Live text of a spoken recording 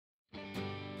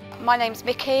My name's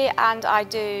Mickey and I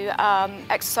do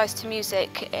exercise to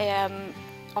music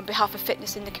on behalf of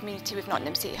fitness in the community with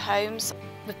Nottingham City Homes.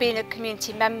 With being a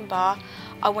community member,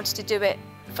 I wanted to do it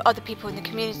for other people in the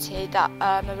community that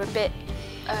are a bit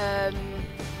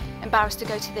embarrassed to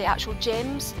go to the actual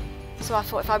gyms. So I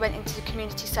thought if I went into the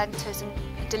community centres and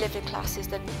delivered classes,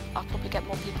 then I'll probably get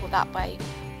more people that way.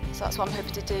 So that's what I'm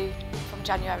hoping to do from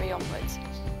January onwards.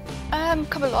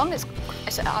 Come along,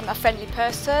 I'm a friendly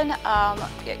person.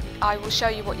 I will show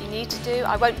you what you need to do.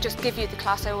 I won't just give you the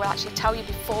class, I will actually tell you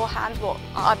beforehand what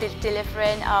I'll be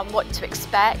delivering, what to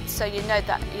expect, so you know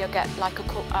that you'll get like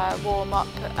a warm-up,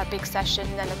 a big session,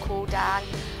 then a cool-down,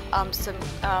 some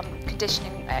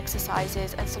conditioning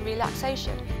exercises and some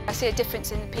relaxation. I see a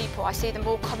difference in the people. I see them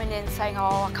all coming in saying,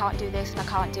 oh, I can't do this and I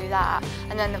can't do that,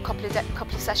 and then a couple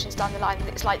of sessions down the line,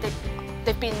 it's like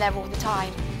they've been there all the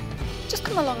time. Just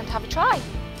come along and have a try.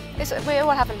 We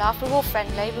all have a laugh, we're all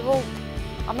friendly,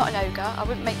 I'm not an ogre, I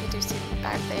wouldn't make you do some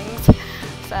bad things.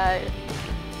 So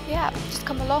yeah, just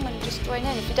come along and just join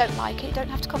in. If you don't like it, you don't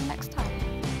have to come next time.